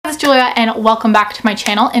Zoya and welcome back to my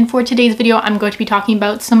channel, and for today's video I'm going to be talking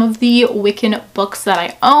about some of the Wiccan books that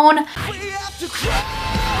I own.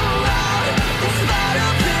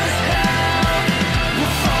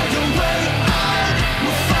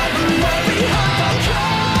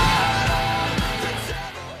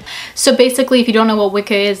 So basically, if you don't know what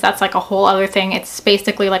Wicca is, that's like a whole other thing. It's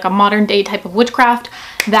basically like a modern day type of witchcraft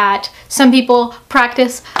that some people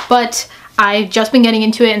practice, but I've just been getting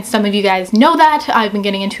into it, and some of you guys know that. I've been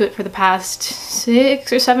getting into it for the past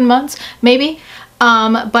 6 or 7 months, maybe.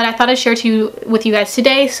 But I thought I'd share with you guys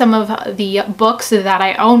today some of the books that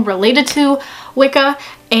I own related to Wicca.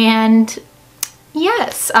 And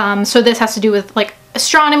yes, so this has to do with like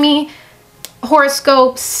astronomy,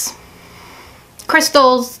 horoscopes,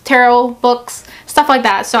 crystals, tarot books, stuff like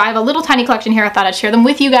that. So I have a little tiny collection here. I thought I'd share them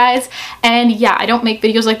with you guys. And yeah, I don't make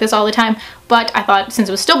videos like this all the time, but I thought since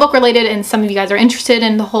it was still book related and some of you guys are interested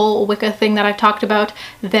in the whole Wicca thing that I've talked about,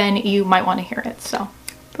 then you might want to hear it. So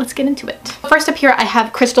let's get into it. First up here, I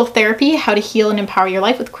have Crystal Therapy, How to Heal and Empower Your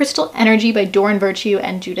Life with Crystal Energy by Doran Virtue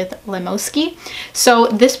and Judith Lemoski. So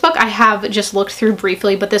this book I have just looked through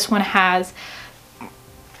briefly, but this one has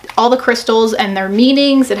all the crystals and their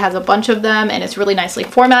meanings. It has a bunch of them and it's really nicely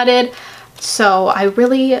formatted. So I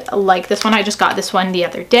really like this one. I just got this one the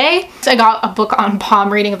other day. So I got a book on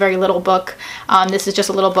palm reading, a very little book. This is just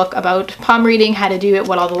a little book about palm reading, how to do it,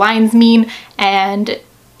 what all the lines mean. And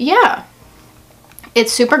yeah,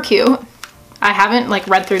 it's super cute. I haven't like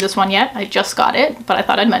read through this one yet. I just got it, but I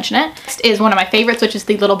thought I'd mention it. Next is one of my favorites, which is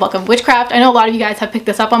the Little Book of Witchcraft. I know a lot of you guys have picked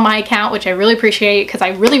this up on my account, which I really appreciate because I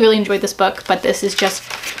really enjoyed this book, but this is just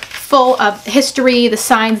full of history, the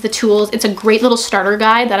signs, the tools. It's a great little starter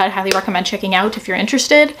guide that I'd highly recommend checking out if you're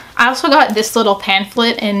interested. I also got this little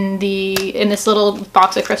pamphlet in this little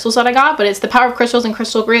box of crystals that I got, but it's The Power of Crystals and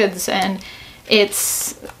Crystal Grids, and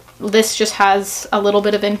this just has a little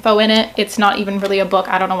bit of info in it. It's not even really a book.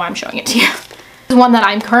 I don't know why I'm showing it to you. This is one that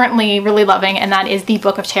I'm currently really loving, and that is the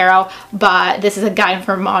Book of Tarot, but this is a guide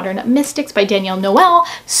for modern mystics by Danielle Noel.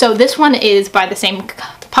 So this one is by the same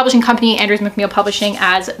publishing company, Andrews McMeel Publishing,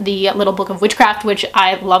 as the Little Book of Witchcraft, which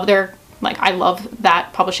I love I love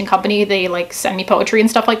that publishing company. They like send me poetry and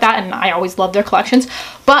stuff like that, and I always love their collections,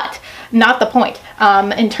 but not the point.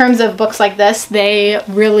 In terms of books like this, they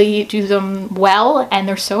really do them well, and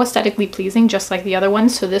they're so aesthetically pleasing, just like the other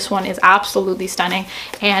ones. So this one is absolutely stunning,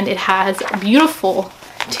 and it has beautiful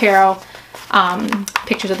tarot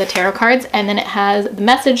pictures of the tarot cards, and then it has the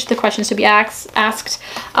message, the questions to be asked,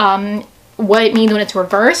 what it means when it's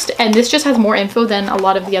reversed, and this just has more info than a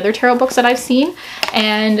lot of the other tarot books that I've seen,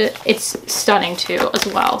 and it's stunning too as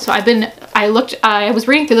well. So I was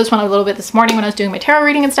reading through this one a little bit this morning when I was doing my tarot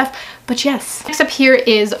reading and stuff, but yes. Next up here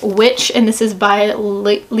is Witch, and this is by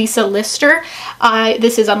Lisa Lister.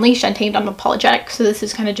 This is Unleashed, Untamed, Unapologetic. So this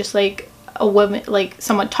is kind of just like a woman, like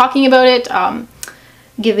someone talking about it,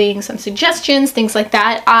 giving some suggestions, things like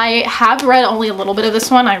that. I have read only a little bit of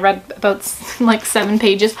this one. I read about like 7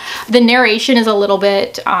 pages. The narration is a little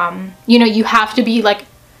bit, you know, you have to be like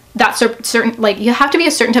that certain, like you have to be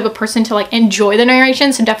a certain type of person to like enjoy the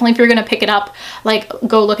narration. So definitely if you're gonna pick it up, like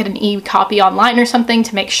go look at an e-copy online or something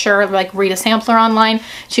to make sure, like read a sampler online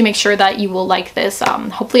to make sure that you will like this.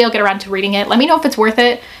 Hopefully I'll get around to reading it. Let me know if it's worth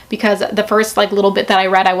it, because the first like little bit that I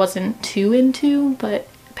read I wasn't too into, but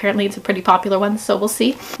apparently it's a pretty popular one, so we'll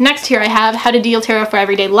see. Next here I have How to Deal Tarot for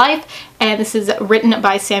Everyday Life, and this is written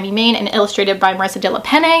by Sammy Main and illustrated by Marissa De La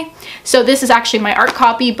Penne. So this is actually my art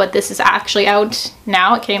copy, but this is actually out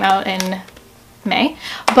now. It came out in May,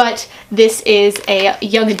 but this is a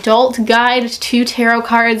young adult guide to tarot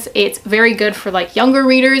cards. It's very good for like younger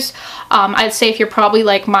readers. I'd say if you're probably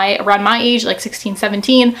like around my age, like 16,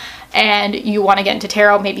 17, and you want to get into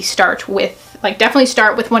tarot, maybe definitely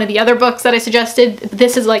start with one of the other books that I suggested.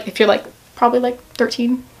 This is like if you're like probably like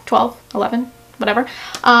 13, 12, 11, whatever.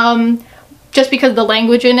 Just because the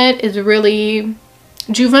language in it is really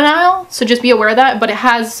juvenile, so just be aware of that, but it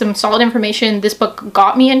has some solid information. This book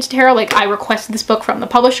got me into tarot. Like I requested this book from the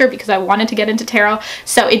publisher because I wanted to get into tarot,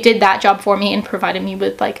 so it did that job for me and provided me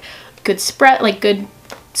with like good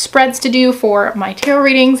spreads to do for my tarot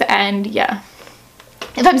readings. And yeah,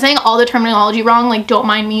 if I'm saying all the terminology wrong, like don't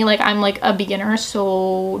mind me, like I'm like a beginner,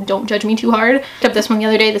 so don't judge me too hard. I picked up this one the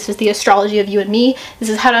other day. This is The Astrology of You and Me. This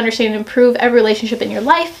is How to Understand and Improve Every Relationship in Your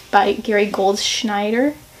Life by Gary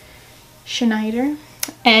Goldschneider.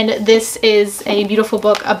 And this is a beautiful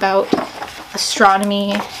book about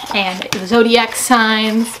astronomy and zodiac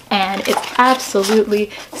signs, and it's absolutely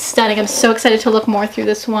stunning. I'm so excited to look more through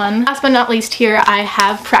this one. Last but not least, here I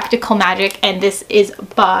have Practical Magic, and this is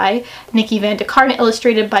by Nikki Van de Carne,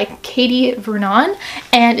 illustrated by Katie Vernon,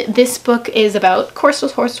 and this book is about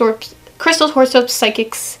crystals, horoscopes,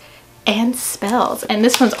 psychics, and spells. And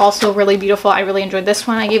this one's also really beautiful. I really enjoyed this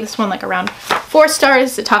one. I gave this one like around 4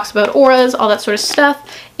 stars. It talks about auras, all that sort of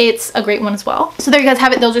stuff. It's a great one as well. So there you guys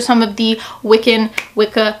have it. Those are some of the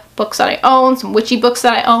Wicca books that I own, some witchy books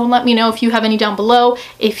that I own. Let me know if you have any down below,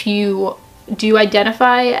 if you do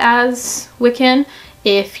identify as Wiccan,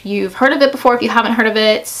 if you've heard of it before, if you haven't heard of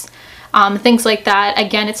it, things like that.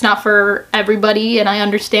 Again, it's not for everybody, and I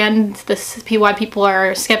understand this, why people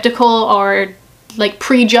are skeptical or like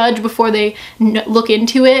prejudge before they look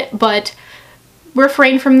into it, but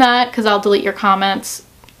refrain from that because I'll delete your comments.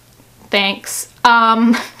 Thanks.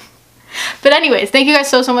 But anyways, thank you guys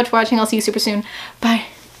so much for watching. I'll see you super soon. Bye.